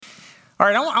All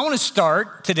right, I want to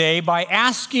start today by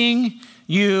asking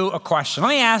you a question. Let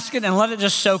me ask it and let it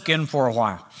just soak in for a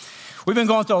while. We've been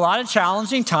going through a lot of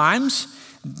challenging times.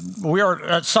 We are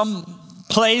at some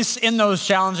place in those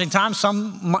challenging times.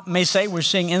 Some may say we're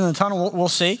seeing in the tunnel. We'll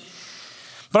see.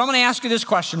 But I'm going to ask you this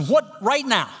question. Right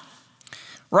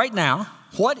now,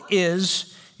 what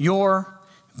is your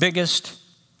biggest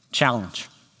challenge?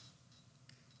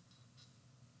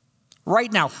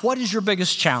 Right now, what is your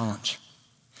biggest challenge?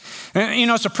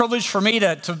 And, it's a privilege for me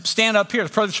to stand up here.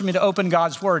 It's a privilege for me to open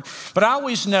God's Word. But I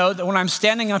always know that when I'm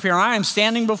standing up here, I am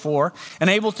standing before and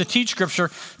able to teach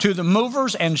Scripture to the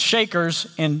movers and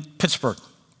shakers in Pittsburgh,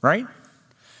 right?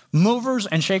 Movers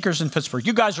and shakers in Pittsburgh.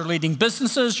 You guys are leading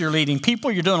businesses. You're leading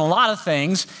people. You're doing a lot of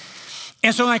things.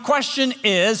 And so my question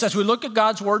is, as we look at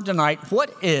God's Word tonight,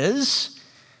 what is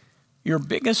your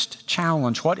biggest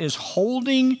challenge? What is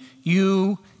holding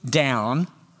you down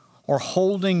or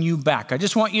holding you back? I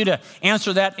just want you to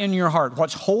answer that in your heart.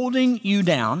 What's holding you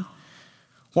down?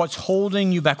 What's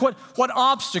holding you back? What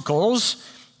obstacles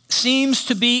seems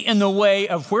to be in the way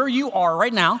of where you are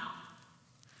right now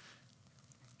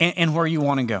and where you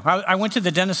want to go? I went to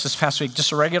the dentist this past week,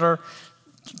 just a regular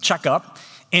checkup,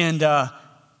 and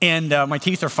my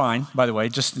teeth are fine, by the way,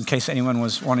 just in case anyone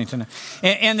was wanting to know.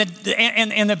 And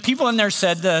the people in there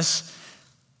said this.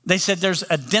 They said there's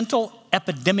a dental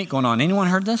epidemic going on. Anyone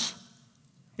heard this?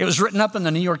 It was written up in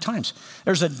the New York Times.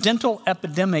 There's a dental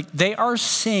epidemic. They are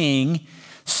seeing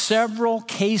several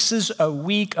cases a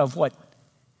week of what?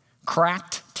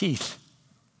 Cracked teeth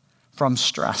from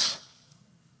stress.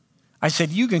 I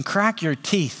said, you can crack your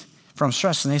teeth from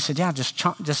stress. And they said, yeah,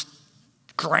 just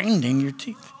grinding your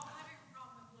teeth.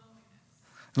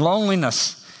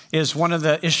 Loneliness is one of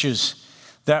the issues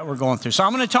that we're going through. So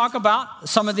I'm going to talk about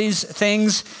some of these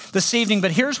things this evening,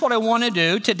 but here's what I want to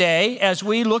do today as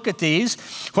we look at these,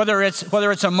 whether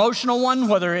it's emotional one,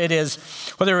 whether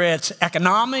it's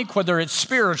economic, whether it's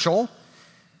spiritual.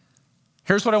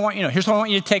 Here's what I want you to know. Here's what I want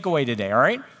you to take away today, all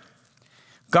right?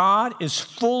 God is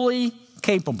fully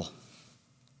capable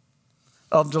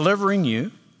of delivering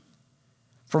you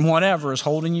from whatever is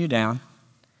holding you down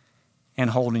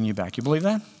and holding you back. You believe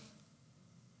that?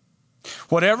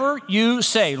 Whatever you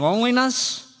say,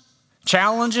 loneliness,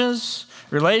 challenges,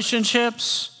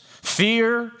 relationships,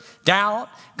 fear, doubt,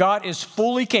 God is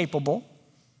fully capable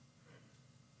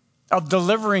of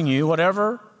delivering you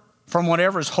from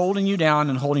whatever is holding you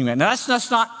down and holding you back. Now, that's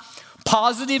not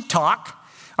positive talk.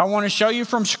 I want to show you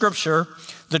from Scripture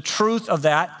the truth of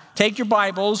that. Take your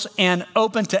Bibles and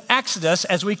open to Exodus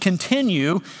as we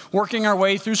continue working our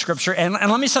way through Scripture. And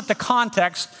let me set the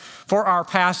context for our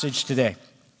passage today.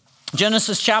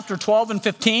 Genesis chapter 12 and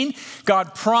 15,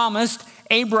 God promised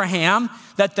Abraham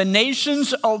that the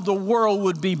nations of the world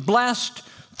would be blessed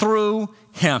through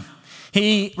him.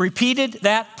 He repeated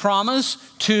that promise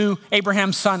to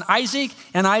Abraham's son Isaac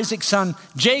and Isaac's son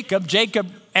Jacob. Jacob,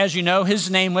 as you know,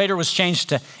 his name later was changed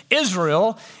to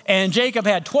Israel. And Jacob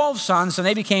had 12 sons, and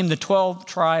they became the 12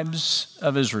 tribes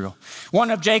of Israel. One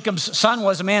of Jacob's sons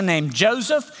was a man named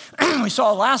Joseph. We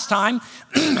saw last time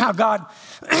how God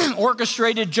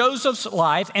orchestrated Joseph's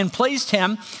life and placed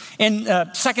him in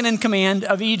second in command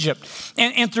of Egypt.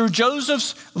 And through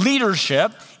Joseph's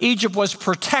leadership, Egypt was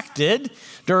protected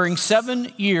during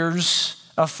 7 years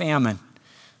of famine.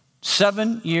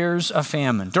 7 years of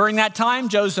famine. During that time,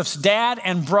 Joseph's dad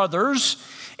and brothers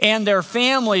and their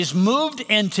families moved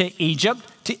into Egypt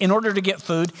in order to get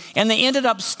food, and they ended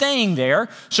up staying there.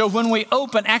 So when we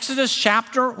open Exodus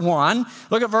chapter 1,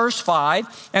 look at verse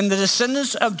 5, and the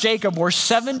descendants of Jacob were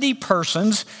 70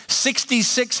 persons,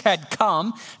 66 had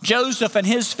come. Joseph and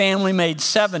his family made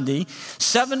 70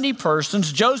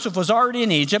 persons. Joseph was already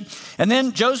in Egypt, and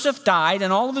then Joseph died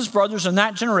and all of his brothers in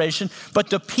that generation, but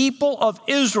the people of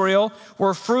Israel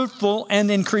were fruitful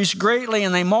and increased greatly,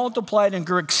 and they multiplied and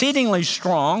grew exceedingly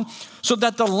strong, so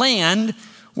that the land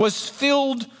was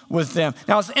filled with them.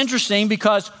 Now, it's interesting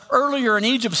because earlier in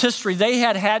Egypt's history, they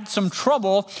had some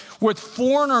trouble with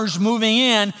foreigners moving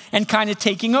in and kind of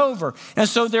taking over. And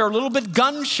so they're a little bit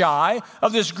gun shy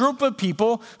of this group of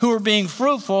people who are being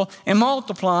fruitful and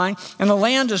multiplying, and the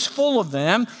land is full of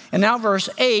them. And now verse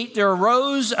 8, there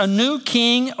arose a new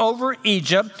king over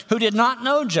Egypt who did not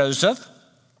know Joseph.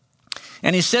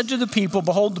 And he said to the people,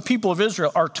 behold, the people of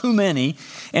Israel are too many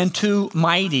and too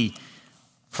mighty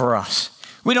for us.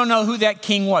 We don't know who that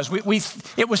king was.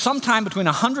 It was sometime between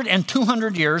 100 and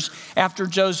 200 years after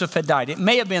Joseph had died. It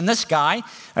may have been this guy,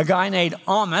 a guy named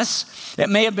Amos. It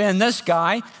may have been this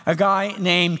guy, a guy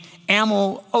named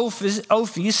Amenophis.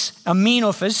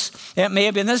 It may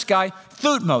have been this guy,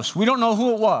 Thutmose. We don't know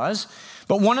who it was.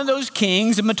 But one of those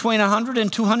kings, in between 100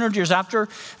 and 200 years after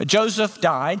Joseph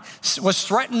died, was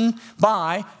threatened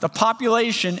by the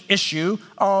population issue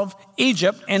of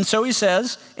Egypt. And so he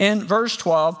says in verse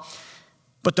 12,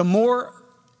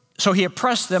 so he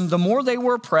oppressed them. The more they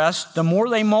were oppressed, the more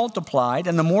they multiplied,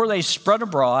 and the more they spread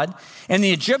abroad. And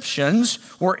the Egyptians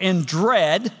were in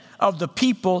dread of the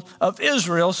people of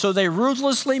Israel. So they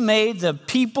ruthlessly made the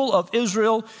people of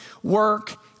Israel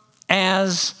work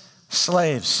as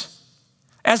slaves.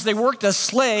 As they worked as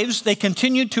slaves, they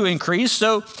continued to increase.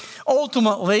 So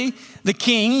ultimately, the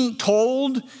king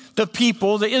told the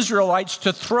people, the Israelites,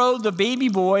 to throw the baby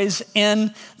boys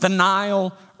in the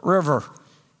Nile River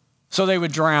so they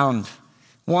would drown.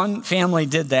 One family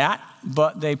did that,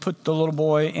 but they put the little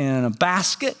boy in a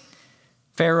basket.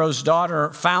 Pharaoh's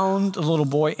daughter found the little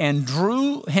boy and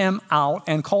drew him out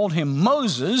and called him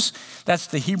Moses. That's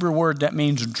the Hebrew word that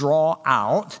means draw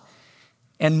out.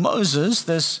 And Moses,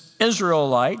 this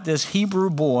Israelite, this Hebrew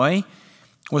boy,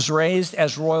 was raised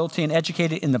as royalty and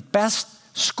educated in the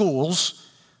best schools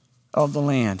of the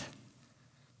land.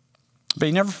 But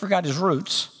he never forgot his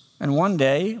roots. And one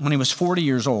day, when he was 40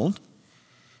 years old,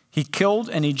 he killed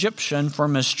an Egyptian for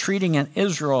mistreating an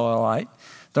Israelite.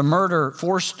 The murder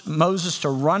forced Moses to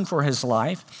run for his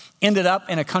life, ended up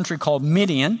in a country called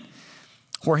Midian,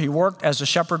 where he worked as a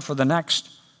shepherd for the next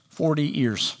 40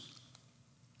 years.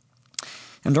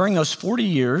 And during those 40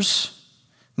 years,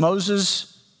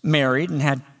 Moses married and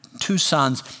had 2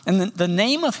 sons. And the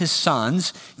name of his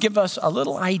sons give us a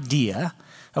little idea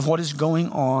of what is going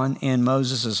on in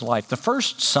Moses' life. The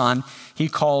first son he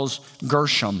calls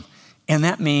Gershom, and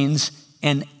that means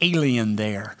an alien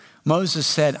there. Moses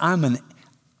said, I'm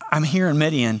here in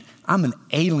Midian. I'm an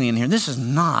alien here. This is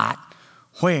not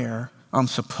where I'm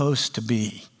supposed to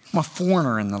be. I'm a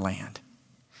foreigner in the land.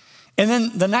 And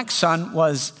then the next son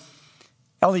was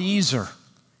Eliezer,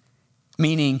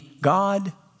 meaning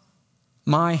God,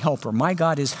 my helper. My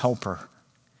God is helper.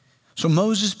 So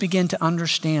Moses began to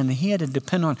understand that he had to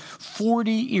depend on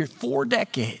 40 years, 4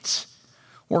 decades,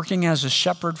 working as a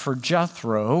shepherd for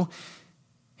Jethro,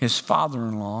 his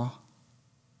father-in-law,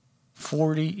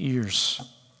 40 years.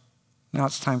 Now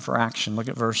it's time for action. Look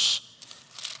at verse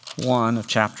 1 of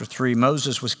chapter 3.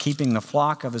 Moses was keeping the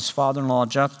flock of his father-in-law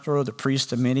Jethro, the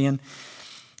priest of Midian,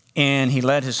 and he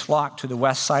led his flock to the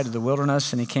west side of the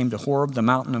wilderness, and he came to Horeb, the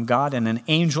mountain of God, and an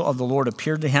angel of the Lord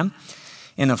appeared to him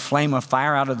in a flame of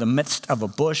fire out of the midst of a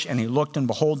bush, and he looked, and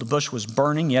behold, the bush was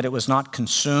burning, yet it was not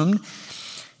consumed.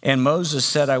 And Moses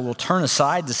said, I will turn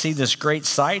aside to see this great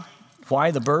sight,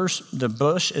 why the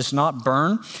bush is not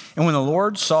burned. And when the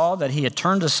Lord saw that he had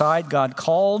turned aside, God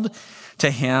called to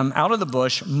him out of the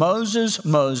bush, Moses,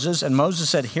 Moses. And Moses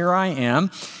said, here I am.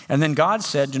 And then God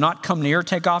said, do not come near,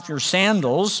 take off your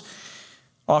sandals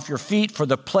off your feet, for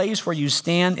the place where you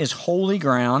stand is holy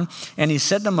ground. And he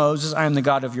said to Moses, I am the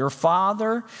God of your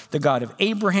father, the God of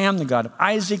Abraham, the God of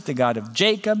Isaac, the God of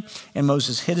Jacob. And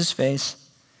Moses hid his face,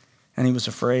 and he was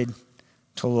afraid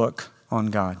to look on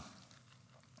God.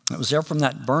 It was there from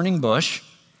that burning bush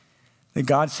that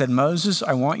God said, Moses,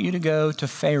 I want you to go to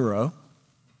Pharaoh,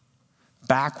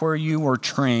 back where you were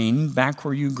trained, back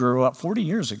where you grew up 40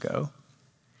 years ago.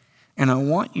 And I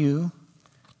want you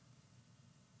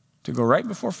to go right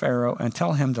before Pharaoh and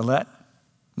tell him to let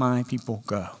my people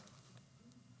go.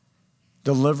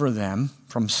 Deliver them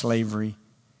from slavery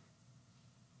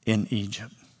in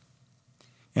Egypt.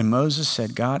 And Moses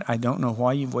said, God, I don't know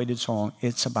why you've waited so long.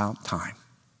 It's about time,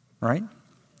 right?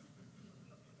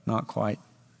 Not quite.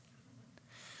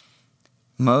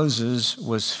 Moses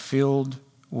was filled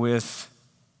with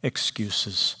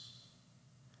excuses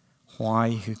why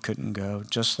he couldn't go,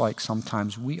 just like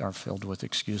sometimes we are filled with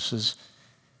excuses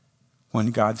when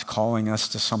God's calling us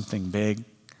to something big,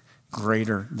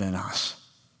 greater than us.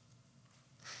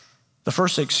 The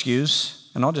first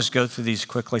excuse, and I'll just go through these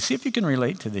quickly, see if you can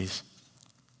relate to these.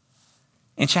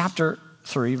 In chapter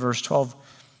 3, verse 12,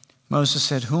 Moses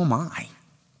said, who am I?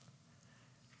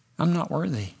 I'm not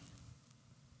worthy.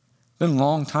 It's been a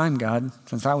long time, God,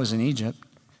 since I was in Egypt.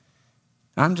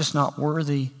 I'm just not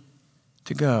worthy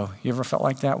to go. You ever felt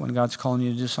like that when God's calling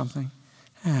you to do something?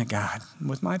 God,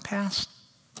 with my past,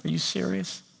 are you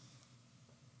serious?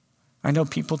 I know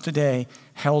people today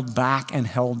held back and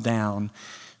held down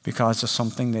because of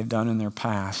something they've done in their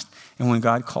past. And when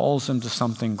God calls them to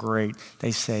something great,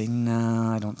 they say,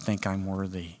 no, I don't think I'm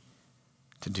worthy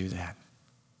to do that.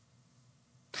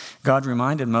 God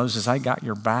reminded Moses, I got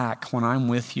your back. When I'm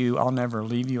with you, I'll never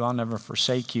leave you. I'll never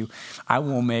forsake you. I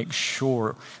will make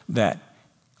sure that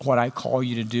what I call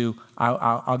you to do,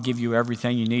 I'll give you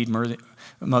everything you need.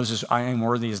 Moses, I am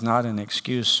worthy is not an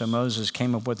excuse. So Moses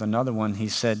came up with another one. He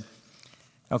said,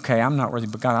 okay, I'm not worthy,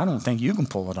 but God, I don't think you can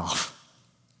pull it off.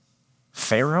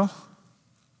 Pharaoh?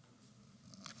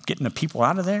 Getting the people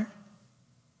out of there?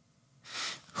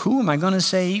 Who am I going to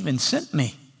say even sent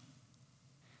me?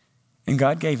 And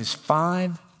God gave his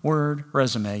 5-word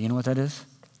resume. You know what that is?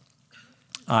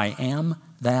 I am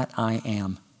that I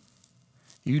am.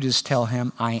 You just tell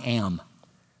him, I am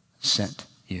sent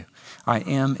you. I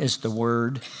am is the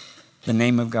word, the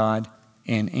name of God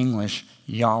in English,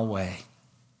 Yahweh.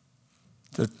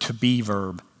 The to be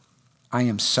verb. I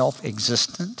am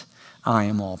self-existent. I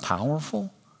am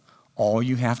all-powerful. All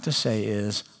you have to say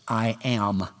is, I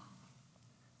am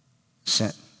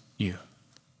sent you.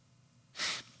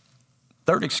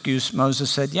 Third excuse,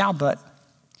 Moses said, yeah, but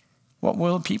what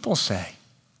will people say?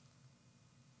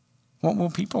 What will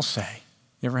people say?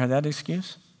 You ever had that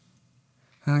excuse?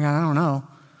 I don't know.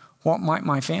 What might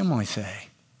my family say?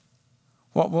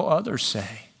 What will others say?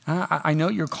 I know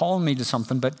you're calling me to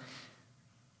something, but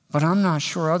I'm not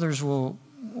sure others will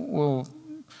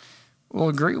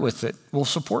agree with it, will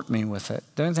support me with it.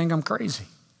 They don't think I'm crazy.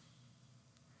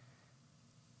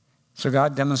 So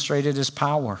God demonstrated his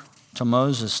power to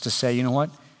Moses to say, you know what?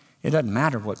 It doesn't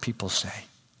matter what people say.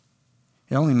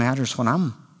 It only matters when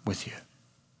I'm with you.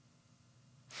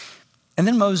 And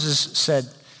then Moses said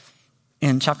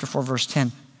in chapter 4, verse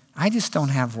 10, I just don't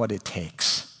have what it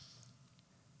takes.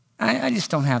 I just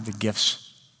don't have the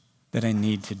gifts that I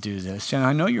need to do this. And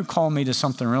I know you're calling me to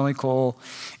something really cool,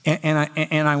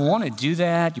 and I want to do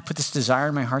that. You put this desire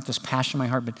in my heart, this passion in my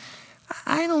heart, but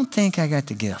I don't think I got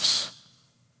the gifts.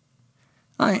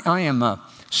 I am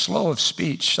slow of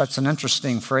speech. That's an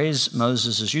interesting phrase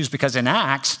Moses has used, because in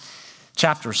Acts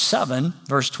chapter 7,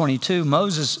 verse 22,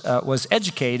 Moses was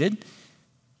educated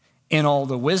in all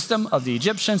the wisdom of the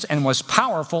Egyptians and was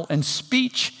powerful in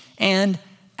speech and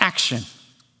action.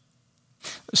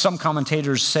 Some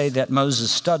commentators say that Moses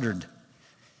stuttered,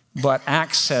 but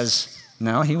Acts says,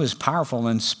 no, he was powerful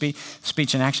in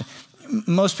speech and action.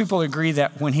 Most people agree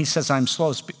that when he says, I'm slow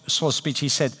of speech, he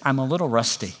said, I'm a little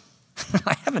rusty.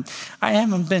 I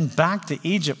haven't been back to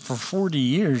Egypt for 40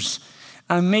 years.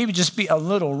 Maybe just be a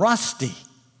little rusty.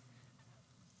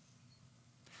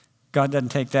 God doesn't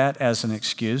take that as an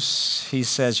excuse. He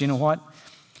says, you know what?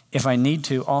 If I need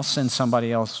to, I'll send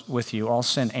somebody else with you. I'll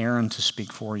send Aaron to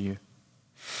speak for you.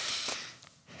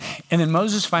 And then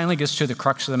Moses finally gets to the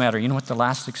crux of the matter. You know what the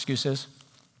last excuse is?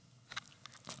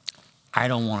 I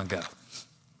don't want to go.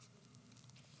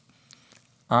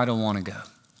 I don't want to go.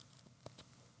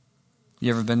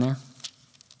 You ever been there?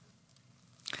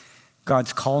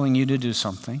 God's calling you to do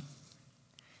something.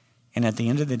 And at the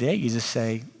end of the day, you just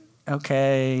say,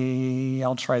 okay,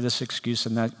 I'll try this excuse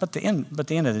and that. But at the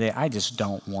end of the day, I just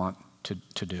don't want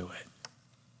to do it.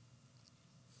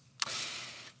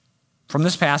 From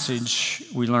this passage,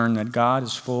 we learn that God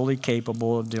is fully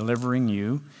capable of delivering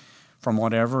you from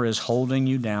whatever is holding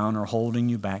you down or holding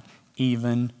you back,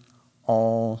 even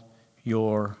all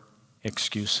your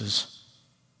excuses.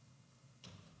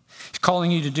 He's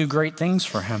calling you to do great things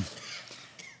for him.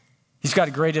 He's got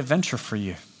a great adventure for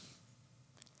you.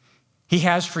 He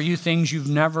has for you things you've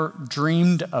never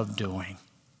dreamed of doing,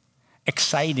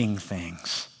 exciting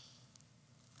things,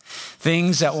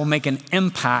 things that will make an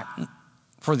impact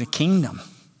for the kingdom.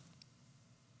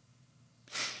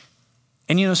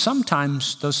 And you know,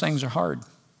 sometimes those things are hard.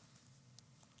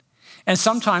 And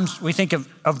sometimes we think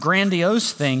of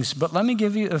grandiose things, but let me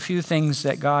give you a few things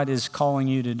that God is calling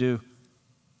you to do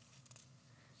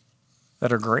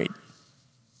that are great.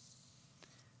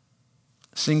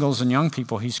 Singles and young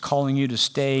people, he's calling you to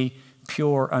stay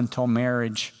pure until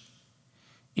marriage,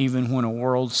 even when a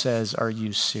world says, are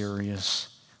you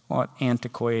serious? What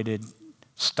antiquated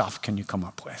stuff can you come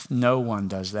up with? No one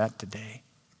does that today.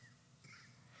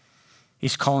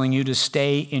 He's calling you to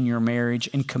stay in your marriage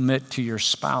and commit to your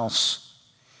spouse,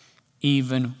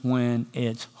 even when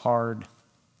it's hard.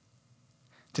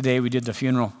 Today we did the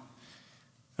funeral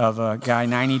of a guy,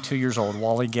 92 years old,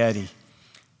 Wally Getty.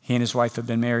 He and his wife have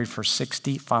been married for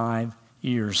 65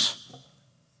 years.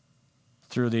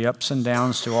 Through the ups and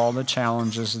downs, through all the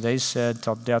challenges, they said,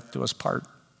 till death do us part.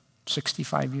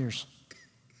 65 years.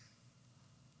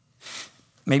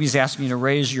 Maybe he's asking you to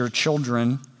raise your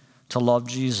children to love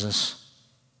Jesus.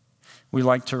 We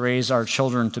like to raise our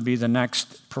children to be the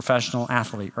next professional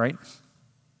athlete, right?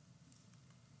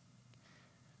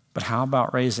 But how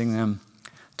about raising them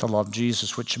to love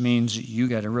Jesus, which means you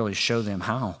got to really show them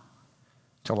how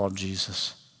to love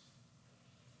Jesus.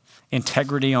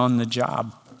 Integrity on the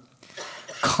job.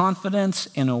 Confidence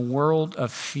in a world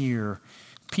of fear.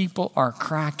 People are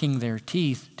cracking their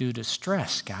teeth due to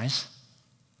stress, guys.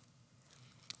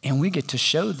 And we get to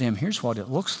show them, here's what it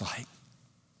looks like.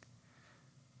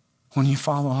 when you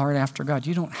follow hard after God,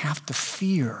 you don't have to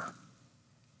fear.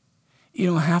 You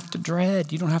don't have to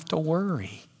dread. You don't have to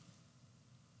worry.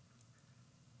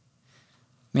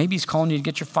 Maybe he's calling you to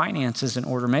get your finances in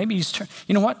order. Maybe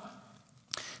you know what?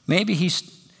 Maybe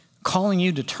he's calling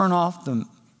you to turn off the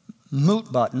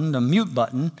mute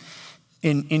button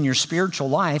in your spiritual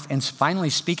life and finally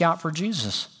speak out for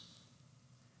Jesus.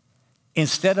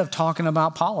 Instead of talking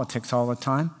about politics all the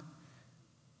time,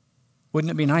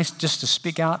 wouldn't it be nice just to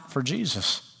speak out for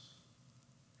Jesus?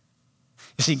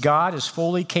 You see, God is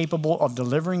fully capable of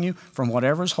delivering you from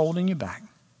whatever's holding you back,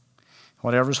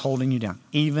 whatever's holding you down,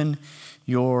 even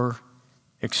your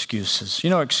excuses. You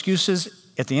know, excuses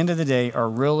at the end of the day are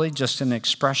really just an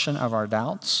expression of our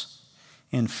doubts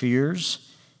and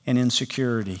fears and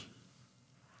insecurity.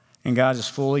 And God is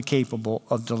fully capable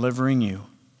of delivering you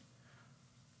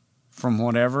from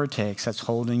whatever it takes that's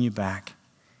holding you back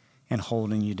and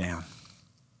holding you down.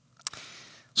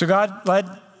 So God led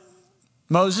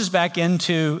Moses back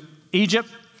into Egypt,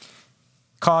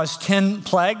 caused 10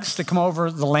 plagues to come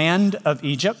over the land of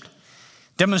Egypt,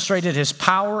 demonstrated his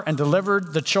power and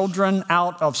delivered the children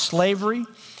out of slavery.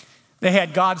 They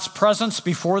had God's presence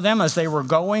before them as they were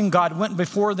going. God went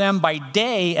before them by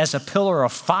day as a pillar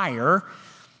of fire,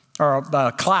 or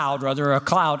a cloud,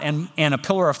 and a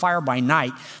pillar of fire by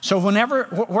night. So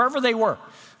wherever they were,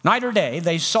 night or day,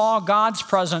 they saw God's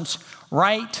presence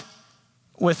right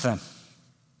with them.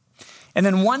 And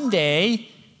then one day,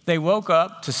 they woke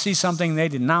up to see something they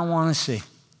did not want to see.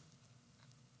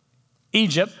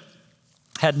 Egypt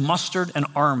had mustered an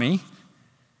army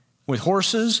with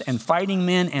horses and fighting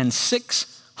men and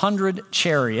 600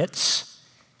 chariots,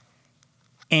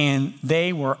 and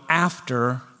they were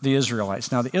after the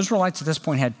Israelites. Now, the Israelites at this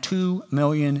point had 2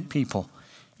 million people.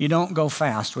 You don't go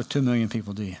fast with 2 million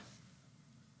people, do you?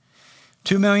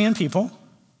 2 million people.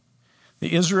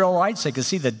 The Israelites, they could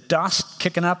see the dust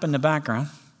kicking up in the background.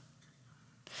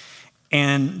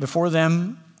 And before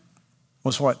them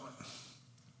was what?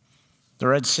 The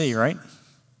Red Sea, right?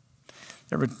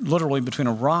 They were literally between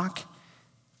a rock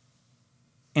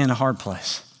and a hard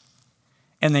place.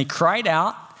 And they cried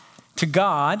out to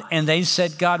God, and they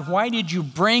said, God, why did you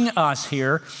bring us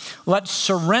here? Let's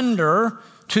surrender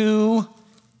to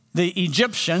the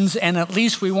Egyptians, and at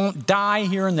least we won't die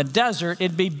here in the desert.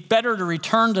 It'd be better to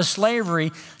return to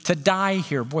slavery to die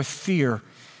here. Boy, fear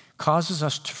causes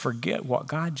us to forget what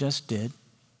God just did.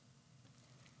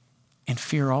 And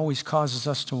fear always causes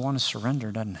us to want to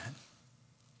surrender, doesn't it?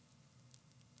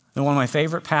 And one of my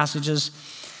favorite passages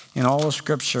in all of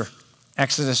Scripture,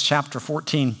 Exodus chapter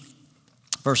 14,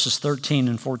 verses 13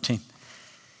 and 14.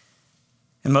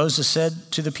 And Moses said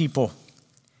to the people,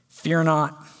 fear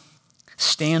not,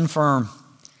 stand firm,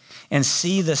 and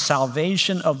see the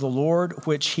salvation of the Lord,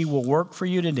 which he will work for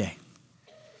you today.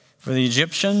 For the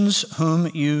Egyptians whom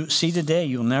you see today,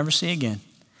 you'll never see again.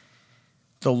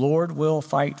 The Lord will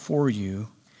fight for you.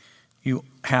 You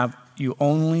have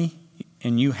only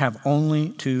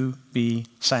to be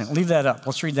silent. Leave that up.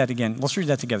 Let's read that again. Let's read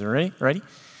that together. Ready?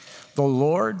 The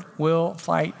Lord will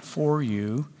fight for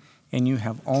you, and you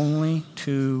have only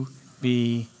to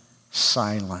be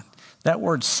silent. That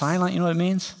word silent, you know what it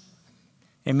means?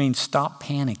 It means stop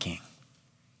panicking.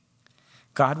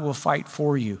 God will fight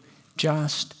for you.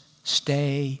 Just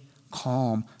stay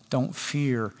calm. Don't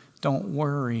fear. Don't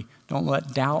worry. Don't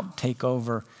let doubt take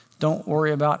over. Don't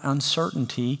worry about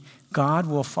uncertainty. God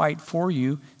will fight for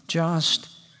you. Just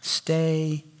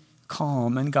stay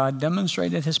calm. And God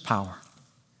demonstrated his power.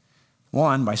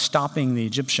 One, by stopping the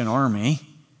Egyptian army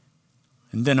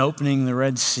and then opening the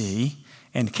Red Sea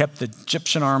and kept the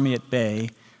Egyptian army at bay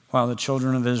while the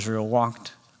children of Israel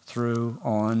walked through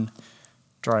on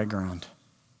dry ground.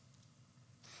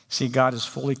 See, God is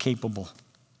fully capable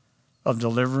of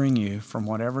delivering you from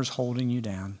whatever's holding you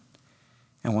down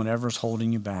and whatever's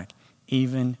holding you back,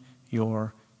 even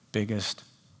your biggest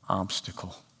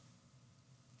obstacle.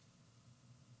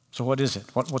 So what is it?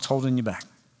 What's holding you back?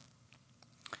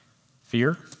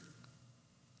 Fear?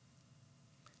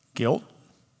 Guilt?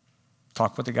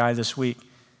 Talked with a guy this week.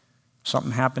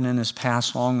 Something happened in his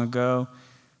past long ago.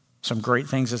 Some great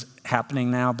things is happening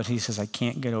now, but he says, I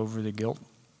can't get over the guilt.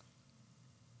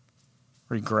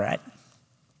 Regret?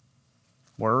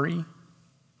 Worry?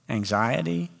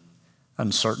 Anxiety?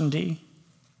 Uncertainty?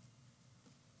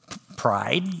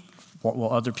 Pride? What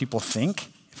will other people think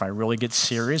if I really get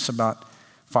serious about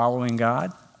following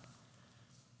God?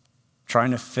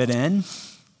 Trying to fit in?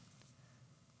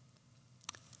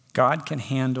 God can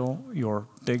handle your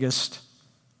biggest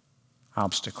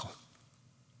obstacle.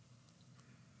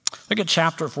 Look at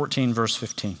chapter 14, verse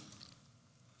 15.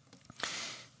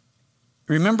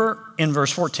 Remember in verse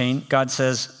 14, God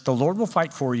says, the Lord will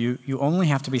fight for you. You only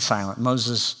have to be silent.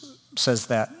 Moses says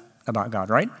that about God,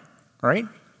 right? Right?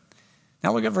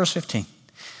 Now look at verse 15.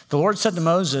 The Lord said to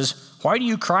Moses, why do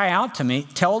you cry out to me?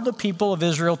 Tell the people of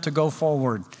Israel to go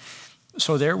forward.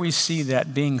 So there we see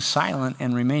that being silent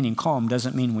and remaining calm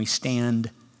doesn't mean we stand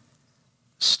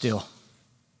still.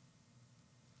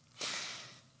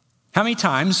 How many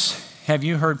times have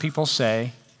you heard people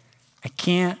say, I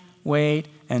can't wait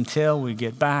until we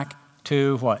get back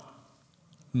to what?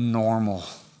 Normal.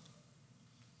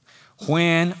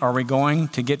 When are we going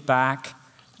to get back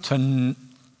to,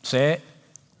 say it,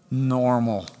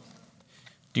 normal?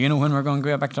 Do you know when we're going to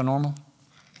get back to normal?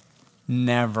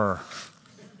 Never.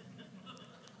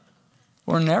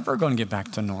 We're never going to get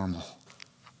back to normal.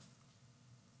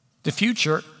 The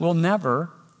future will never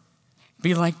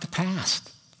be like the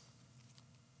past.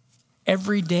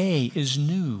 Every day is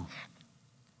new.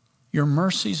 Your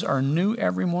mercies are new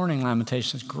every morning,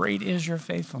 Lamentations. Great is your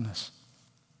faithfulness.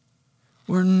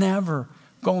 We're never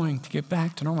going to get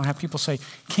back to normal. I have people say,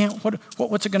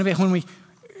 what's it going to be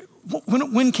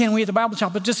when can we at the Bible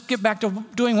Chapel just get back to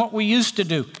doing what we used to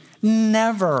do?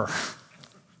 Never.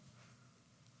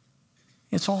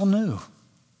 It's all new.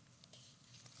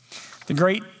 The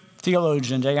great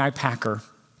theologian J.I. Packer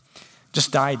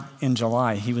just died in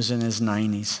July. He was in his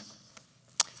 90s.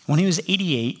 When he was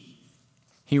 88,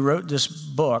 he wrote this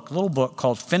book, a little book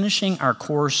called Finishing Our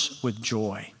Course with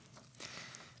Joy.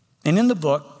 And in the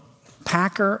book,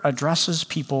 Packer addresses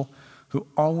people who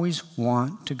always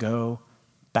want to go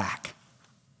back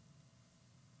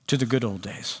to the good old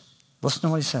days. Listen to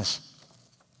what he says.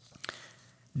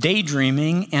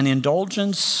 Daydreaming and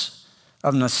indulgence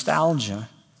of nostalgia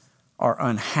are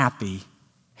unhappy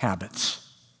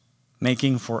habits,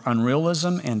 making for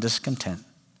unrealism and discontent.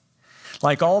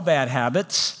 Like all bad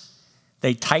habits,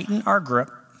 they tighten our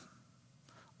grip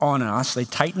on us. They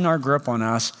tighten our grip on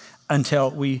us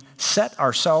until we set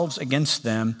ourselves against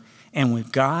them and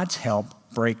with God's help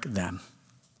break them.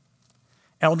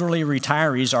 Elderly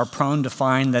retirees are prone to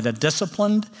find that a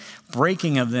disciplined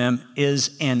breaking of them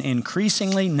is an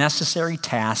increasingly necessary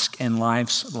task in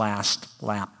life's last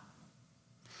lap,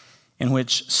 in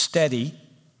which steady,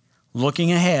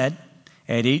 looking ahead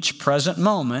at each present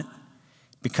moment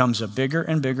becomes a bigger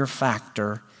and bigger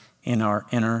factor in our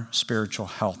inner spiritual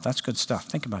health. That's good stuff.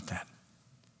 Think about that.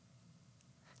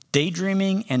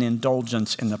 Daydreaming and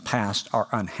indulgence in the past are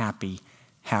unhappy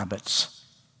habits.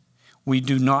 We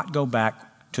do not go back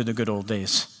to the good old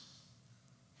days.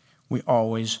 We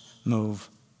always move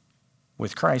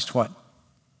with Christ, what?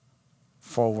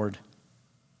 Forward.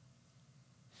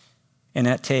 And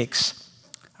that takes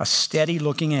a steady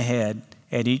looking ahead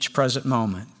at each present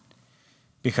moment,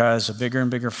 because a bigger and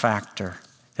bigger factor,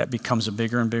 that becomes a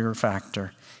bigger and bigger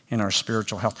factor in our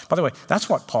spiritual health. By the way, that's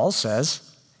what Paul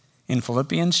says in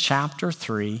Philippians chapter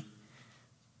 3,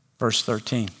 verse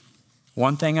 13.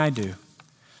 One thing I do,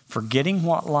 forgetting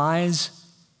what lies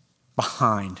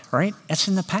behind, right? That's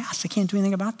in the past. I can't do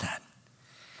anything about that.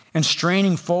 And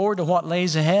straining forward to what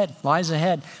lies ahead,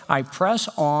 I press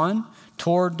on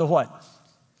toward the what?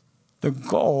 The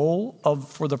goal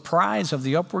for the prize of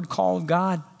the upward call of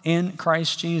God in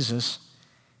Christ Jesus.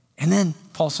 And then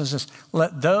Paul says this,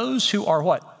 let those who are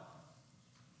what?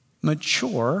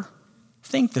 Mature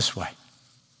think this way.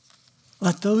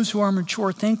 Let those who are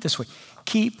mature think this way.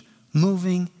 Keep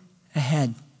moving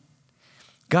ahead.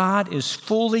 God is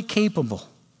fully capable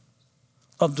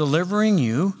of delivering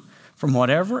you from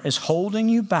whatever is holding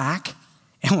you back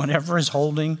and whatever is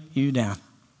holding you down.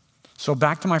 So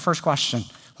back to my first question.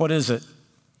 What is it?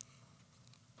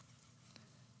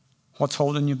 What's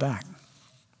holding you back?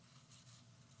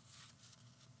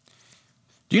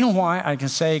 Do you know why I can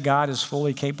say God is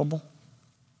fully capable?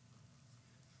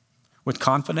 With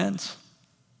confidence?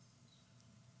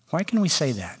 Why can we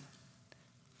say that?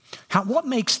 What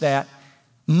makes that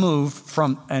move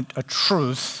from a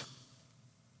truth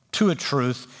to a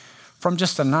truth from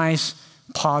just a nice,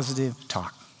 positive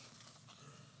talk?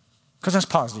 Because that's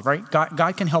positive, right?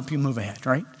 God can help you move ahead,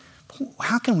 right?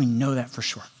 How can we know that for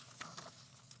sure?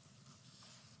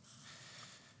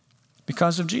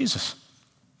 Because of Jesus.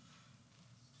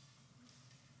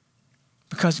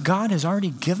 Because God has already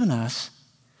given us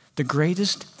the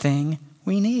greatest thing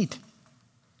we need.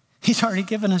 He's already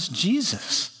given us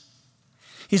Jesus.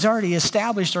 He's already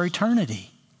established our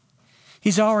eternity.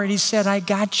 He's already said, I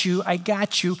got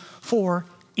you for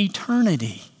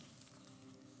eternity.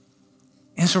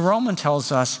 And so Romans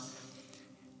tells us,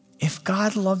 if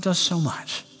God loved us so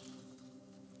much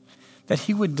that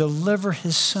he would deliver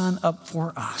his son up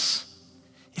for us,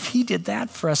 If he did that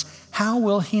for us, how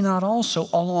will he not also,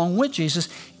 along with Jesus,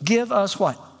 give us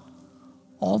what?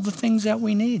 All the things that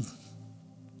we need.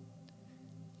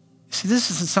 See,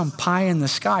 this isn't some pie in the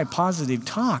sky positive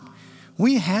talk.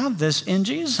 We have this in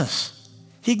Jesus.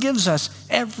 He gives us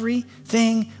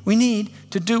everything we need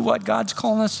to do what God's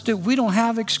calling us to do. We don't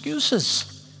have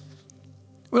excuses.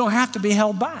 We don't have to be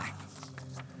held back.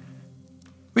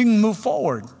 We can move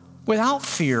forward without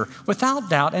fear, without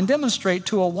doubt, and demonstrate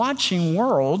to a watching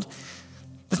world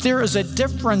that there is a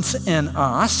difference in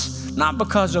us, not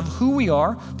because of who we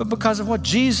are, but because of what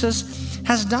Jesus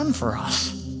has done for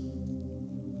us.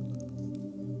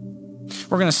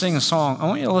 We're going to sing a song. I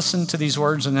want you to listen to these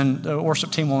words, and then the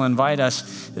worship team will invite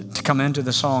us to come into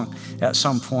the song at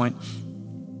some point.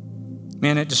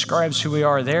 Man, it describes who we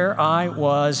are. There I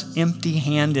was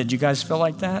empty-handed. You guys feel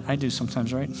like that? I do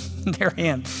sometimes, right? There I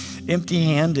am,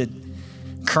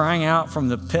 empty-handed, crying out from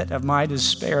the pit of my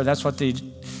despair. That's what the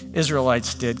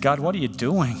Israelites did. God, what are you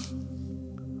doing?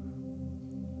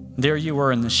 There you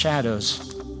were in the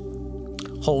shadows,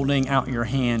 holding out your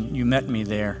hand. You met me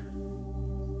there.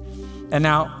 And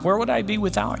now, where would I be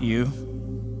without you?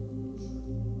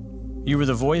 You were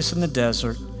the voice in the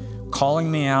desert, calling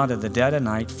me out of the dead of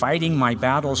night, fighting my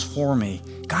battles for me.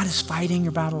 God is fighting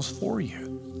your battles for you.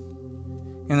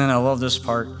 And then I love this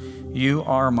part. You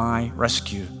are my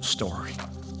rescue story.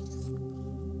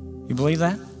 You believe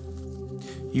that?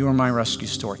 You are my rescue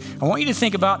story. I want you to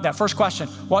think about that first question.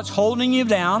 What's holding you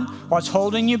down? What's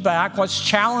holding you back? What's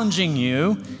challenging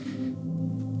you?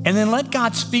 And then let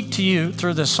God speak to you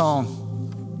through this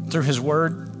song, through his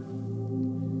word.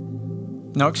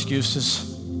 No excuses.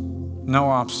 No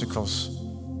obstacles.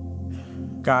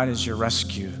 God is your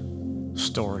rescue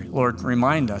story. Lord,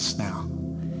 remind us now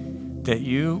that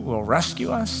you will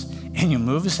rescue us and you'll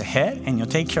move us ahead and you'll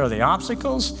take care of the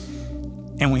obstacles.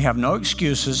 And we have no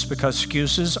excuses, because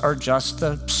excuses are just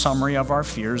the summary of our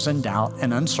fears and doubt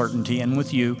and uncertainty. And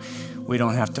with you, we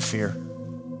don't have to fear.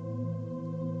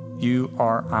 You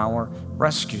are our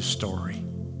rescue story.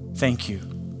 Thank you.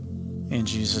 In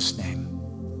Jesus' name.